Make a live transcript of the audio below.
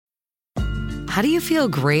How do you feel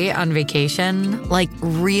great on vacation? Like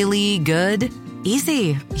really good?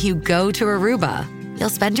 Easy. You go to Aruba. You'll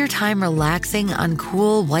spend your time relaxing on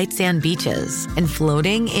cool white sand beaches and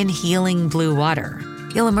floating in healing blue water.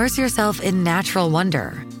 You'll immerse yourself in natural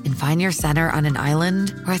wonder and find your center on an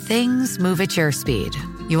island where things move at your speed.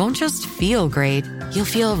 You won't just feel great, you'll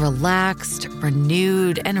feel relaxed,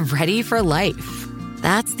 renewed, and ready for life.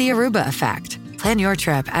 That's the Aruba effect. Plan your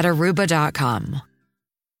trip at Aruba.com.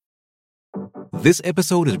 This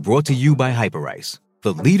episode is brought to you by Hyperice,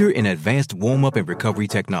 the leader in advanced warm-up and recovery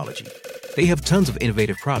technology. They have tons of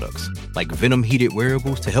innovative products, like Venom-heated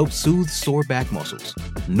wearables to help soothe sore back muscles,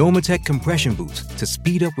 Normatec compression boots to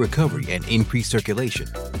speed up recovery and increase circulation,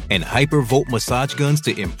 and Hypervolt massage guns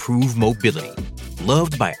to improve mobility.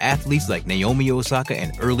 Loved by athletes like Naomi Osaka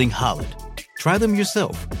and Erling Haaland. Try them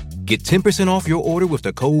yourself. Get 10% off your order with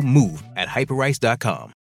the code MOVE at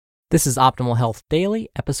Hyperice.com. This is Optimal Health Daily,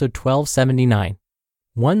 episode 1279.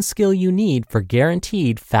 One Skill You Need for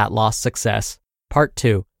Guaranteed Fat Loss Success, Part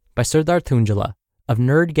 2, by Serdar Tuncali of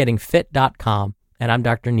NerdGettingFit.com, and I'm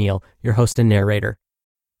Dr. Neil, your host and narrator.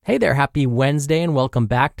 Hey there, happy Wednesday, and welcome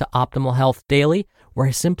back to Optimal Health Daily, where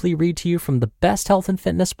I simply read to you from the best health and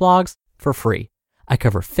fitness blogs for free. I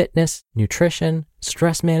cover fitness, nutrition,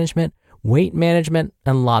 stress management, weight management,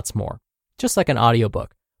 and lots more, just like an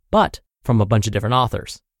audiobook, but from a bunch of different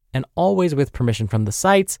authors, and always with permission from the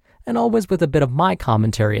sites, and always with a bit of my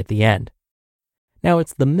commentary at the end. Now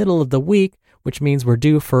it's the middle of the week, which means we're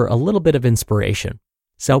due for a little bit of inspiration.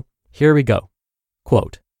 So here we go.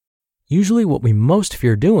 Quote, "Usually what we most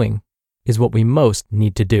fear doing is what we most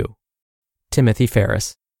need to do." Timothy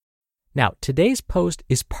Ferriss. Now, today's post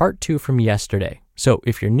is part 2 from yesterday. So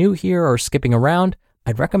if you're new here or skipping around,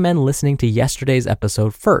 I'd recommend listening to yesterday's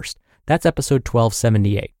episode first. That's episode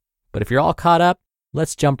 1278. But if you're all caught up,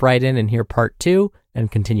 let's jump right in and hear part 2 and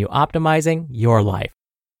continue optimizing your life.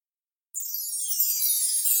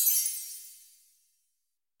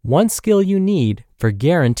 One Skill You Need for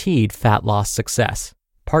Guaranteed Fat Loss Success,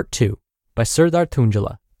 Part 2, by Serdar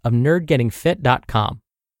Tuncali of NerdGettingFit.com.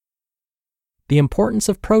 The importance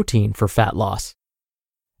of protein for fat loss.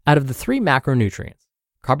 Out of the 3 macronutrients,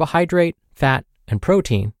 carbohydrate, fat, and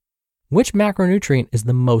protein, which macronutrient is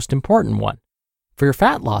the most important one? For your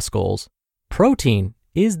fat loss goals, protein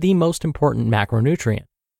is the most important macronutrient.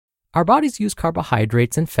 Our bodies use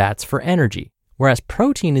carbohydrates and fats for energy, whereas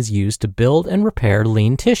protein is used to build and repair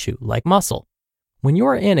lean tissue like muscle. When you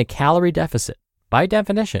are in a calorie deficit, by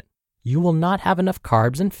definition, you will not have enough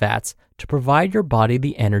carbs and fats to provide your body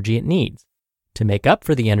the energy it needs. To make up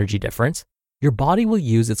for the energy difference, your body will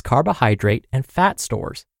use its carbohydrate and fat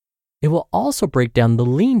stores. It will also break down the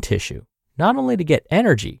lean tissue, not only to get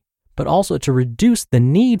energy, but also to reduce the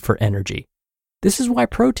need for energy. This is why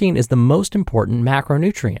protein is the most important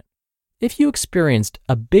macronutrient. If you experienced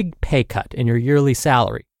a big pay cut in your yearly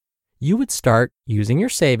salary, you would start using your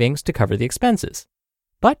savings to cover the expenses.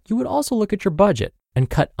 But you would also look at your budget and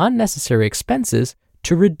cut unnecessary expenses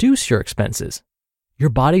to reduce your expenses. Your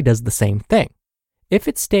body does the same thing. If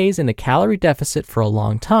it stays in a calorie deficit for a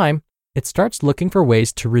long time, it starts looking for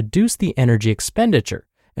ways to reduce the energy expenditure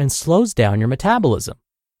and slows down your metabolism.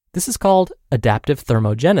 This is called adaptive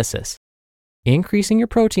thermogenesis. Increasing your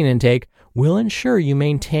protein intake will ensure you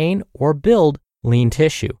maintain or build lean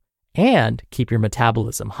tissue and keep your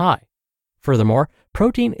metabolism high. Furthermore,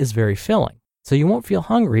 protein is very filling, so you won't feel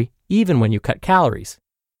hungry even when you cut calories.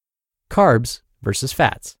 Carbs versus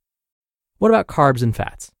fats. What about carbs and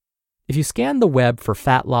fats? If you scan the web for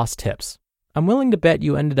fat loss tips, I'm willing to bet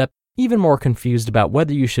you ended up even more confused about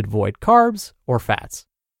whether you should avoid carbs or fats.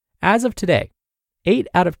 As of today, 8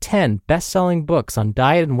 out of 10 best-selling books on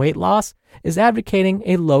diet and weight loss is advocating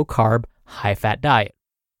a low-carb, high-fat diet.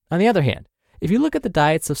 On the other hand, if you look at the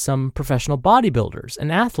diets of some professional bodybuilders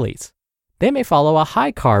and athletes, they may follow a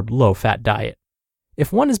high-carb, low-fat diet.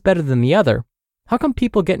 If one is better than the other, how come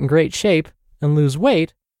people get in great shape and lose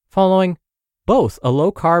weight following both a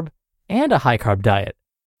low-carb and a high-carb diet?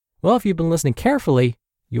 Well, if you've been listening carefully,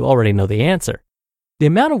 you already know the answer. The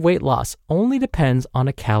amount of weight loss only depends on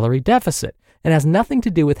a calorie deficit and has nothing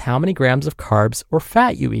to do with how many grams of carbs or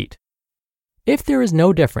fat you eat. If there is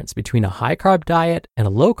no difference between a high-carb diet and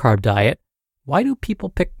a low-carb diet, why do people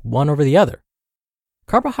pick one over the other?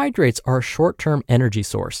 Carbohydrates are a short-term energy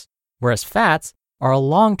source, whereas fats are a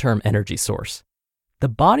long-term energy source. The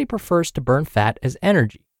body prefers to burn fat as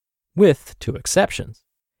energy, with 2 exceptions.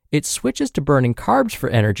 It switches to burning carbs for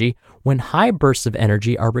energy when high bursts of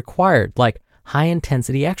energy are required, like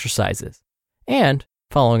high-intensity exercises, and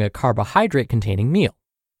following a carbohydrate-containing meal.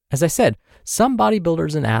 As I said, some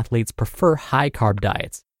bodybuilders and athletes prefer high-carb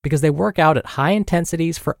diets, because they work out at high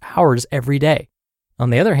intensities for hours every day. On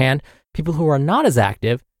the other hand, people who are not as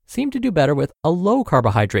active seem to do better with a low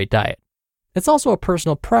carbohydrate diet. It's also a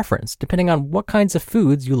personal preference depending on what kinds of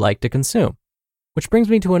foods you like to consume. Which brings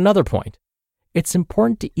me to another point. It's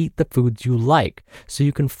important to eat the foods you like so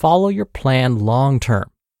you can follow your plan long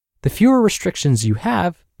term. The fewer restrictions you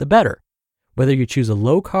have, the better. Whether you choose a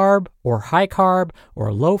low carb or high carb or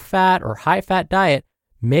a low fat or high fat diet,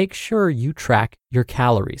 make sure you track your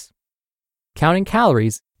calories. Counting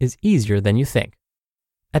calories is easier than you think.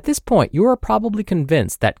 At this point, you are probably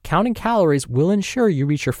convinced that counting calories will ensure you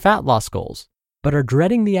reach your fat loss goals, but are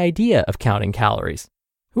dreading the idea of counting calories.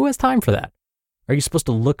 Who has time for that? Are you supposed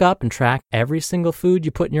to look up and track every single food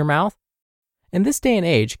you put in your mouth? In this day and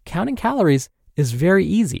age, counting calories is very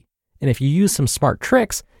easy, and if you use some smart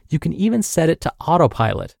tricks, you can even set it to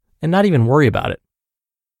autopilot and not even worry about it.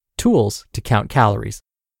 Tools to count calories.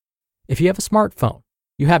 If you have a smartphone,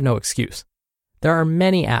 you have no excuse. There are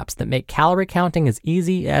many apps that make calorie counting as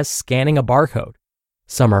easy as scanning a barcode.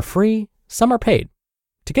 Some are free, some are paid.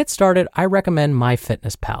 To get started, I recommend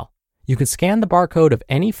MyFitnessPal. You can scan the barcode of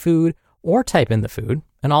any food or type in the food,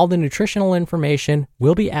 and all the nutritional information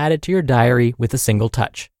will be added to your diary with a single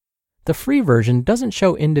touch. The free version doesn't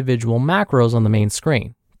show individual macros on the main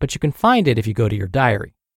screen, but you can find it if you go to your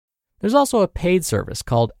diary. There's also a paid service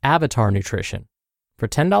called Avatar Nutrition. For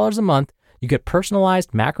 $10 a month, you get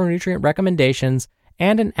personalized macronutrient recommendations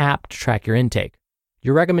and an app to track your intake.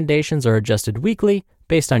 Your recommendations are adjusted weekly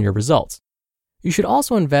based on your results. You should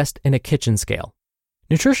also invest in a kitchen scale.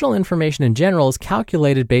 Nutritional information in general is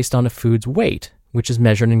calculated based on a food's weight, which is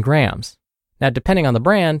measured in grams. Now, depending on the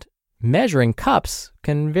brand, measuring cups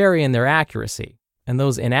can vary in their accuracy, and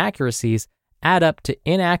those inaccuracies add up to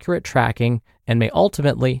inaccurate tracking and may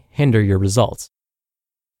ultimately hinder your results.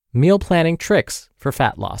 Meal planning tricks for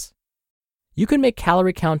fat loss. You can make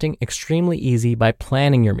calorie counting extremely easy by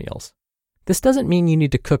planning your meals. This doesn't mean you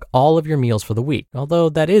need to cook all of your meals for the week, although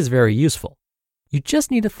that is very useful. You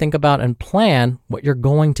just need to think about and plan what you're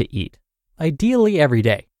going to eat, ideally every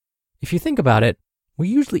day. If you think about it, we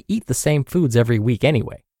usually eat the same foods every week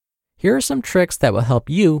anyway. Here are some tricks that will help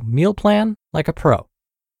you meal plan like a pro.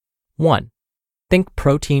 1. Think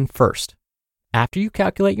protein first. After you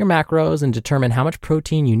calculate your macros and determine how much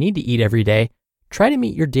protein you need to eat every day, try to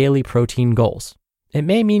meet your daily protein goals. It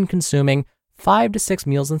may mean consuming 5 to 6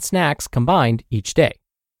 meals and snacks combined each day.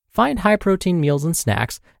 Find high-protein meals and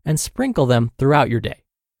snacks and sprinkle them throughout your day.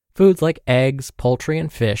 Foods like eggs, poultry,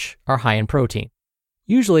 and fish are high in protein.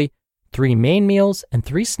 Usually, 3 main meals and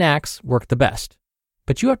 3 snacks work the best,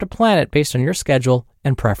 but you have to plan it based on your schedule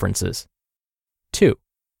and preferences. 2.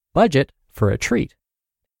 Budget for a treat.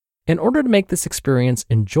 In order to make this experience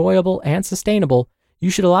enjoyable and sustainable, you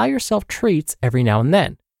should allow yourself treats every now and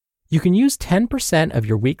then. You can use 10% of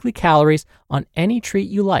your weekly calories on any treat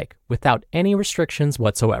you like without any restrictions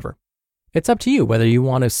whatsoever. It's up to you whether you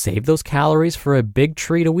want to save those calories for a big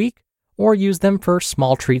treat a week or use them for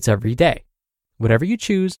small treats every day. Whatever you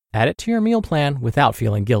choose, add it to your meal plan without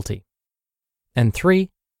feeling guilty. And 3,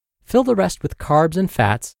 fill the rest with carbs and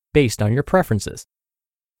fats based on your preferences.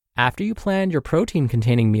 After you plan your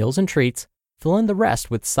protein-containing meals and treats, fill in the rest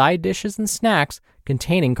with side dishes and snacks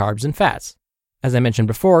containing carbs and fats. As I mentioned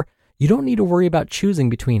before, you don't need to worry about choosing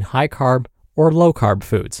between high-carb or low-carb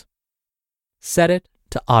foods. Set it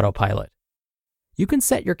to autopilot. You can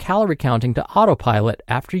set your calorie counting to autopilot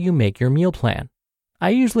after you make your meal plan. I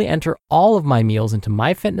usually enter all of my meals into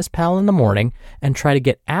MyFitnessPal in the morning and try to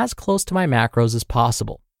get as close to my macros as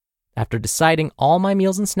possible. After deciding all my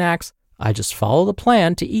meals and snacks, I just follow the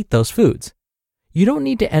plan to eat those foods. You don't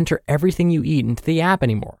need to enter everything you eat into the app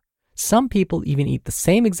anymore. Some people even eat the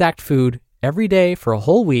same exact food every day for a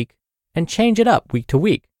whole week and change it up week to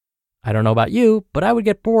week. I don't know about you, but I would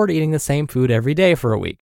get bored eating the same food every day for a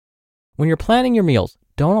week. When you're planning your meals,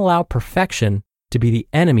 don't allow perfection to be the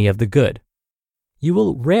enemy of the good. You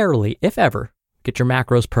will rarely, if ever, get your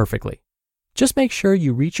macros perfectly. Just make sure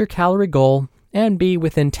you reach your calorie goal and be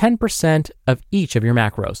within 10% of each of your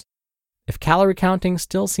macros. If calorie counting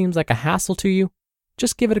still seems like a hassle to you,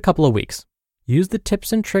 just give it a couple of weeks. Use the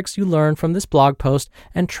tips and tricks you learned from this blog post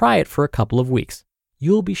and try it for a couple of weeks.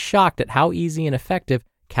 You'll be shocked at how easy and effective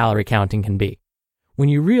calorie counting can be. When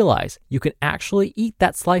you realize you can actually eat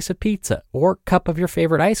that slice of pizza or cup of your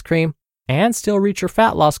favorite ice cream and still reach your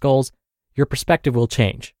fat loss goals, your perspective will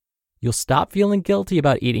change. You'll stop feeling guilty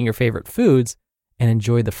about eating your favorite foods and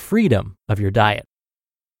enjoy the freedom of your diet.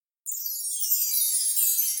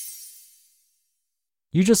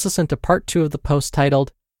 You just listened to part 2 of the post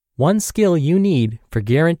titled, "One Skill You Need for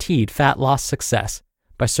Guaranteed Fat Loss Success"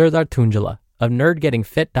 by Serdar Tuncali of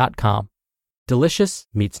nerdgettingfit.com. Delicious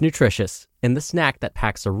meets nutritious in the snack that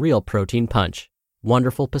packs a real protein punch.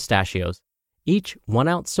 Wonderful Pistachios. Each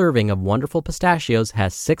 1-ounce serving of Wonderful Pistachios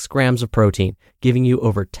has 6 grams of protein, giving you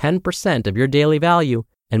over 10% of your daily value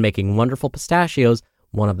and making Wonderful Pistachios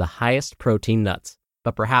one of the highest protein nuts.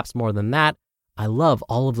 But perhaps more than that, I love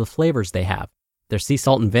all of the flavors they have. Their sea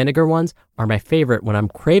salt and vinegar ones are my favorite when I'm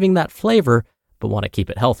craving that flavor but want to keep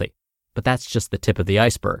it healthy. But that's just the tip of the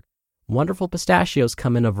iceberg. Wonderful Pistachios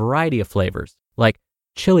come in a variety of flavors, like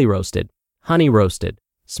chili roasted, honey roasted,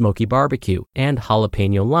 smoky barbecue, and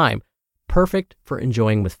jalapeno lime, perfect for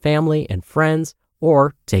enjoying with family and friends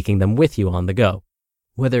or taking them with you on the go.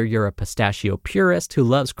 Whether you're a pistachio purist who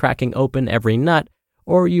loves cracking open every nut,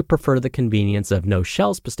 or you prefer the convenience of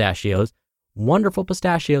no-shells pistachios, Wonderful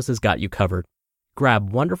Pistachios has got you covered.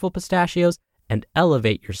 Grab Wonderful Pistachios and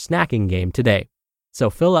elevate your snacking game today. So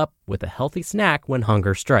fill up with a healthy snack when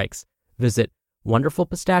hunger strikes. Visit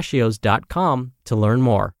wonderfulpistachios.com to learn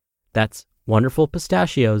more. That's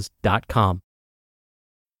wonderfulpistachios.com.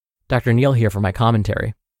 Dr. Neil here for my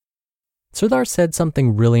commentary. Serdar said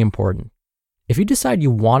something really important. If you decide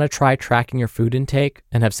you want to try tracking your food intake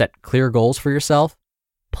and have set clear goals for yourself,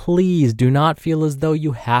 please do not feel as though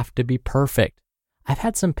you have to be perfect. I've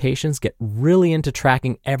had some patients get really into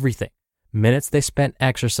tracking everything: minutes they spent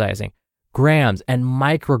exercising, grams and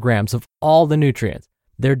micrograms of all the nutrients,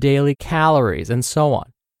 their daily calories, and so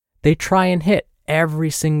on. They try and hit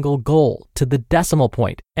every single goal to the decimal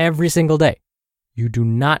point every single day. You do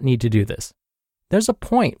not need to do this. There's a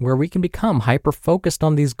point where we can become hyper-focused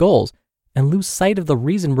on these goals and lose sight of the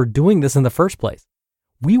reason we're doing this in the first place.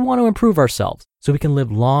 We want to improve ourselves so we can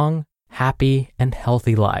live long, happy, and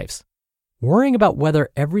healthy lives. Worrying about whether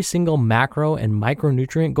every single macro and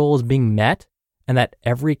micronutrient goal is being met and that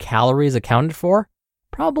every calorie is accounted for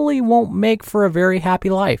probably won't make for a very happy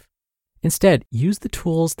life. Instead, use the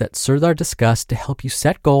tools that Serdar discussed to help you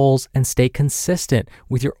set goals and stay consistent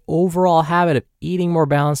with your overall habit of eating more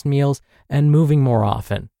balanced meals and moving more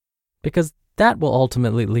often, because that will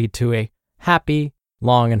ultimately lead to a happy,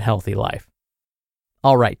 long, and healthy life.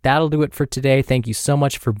 All right, that'll do it for today. Thank you so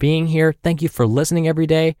much for being here. Thank you for listening every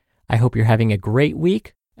day. I hope you're having a great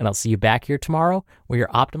week, and I'll see you back here tomorrow where your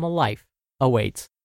optimal life awaits.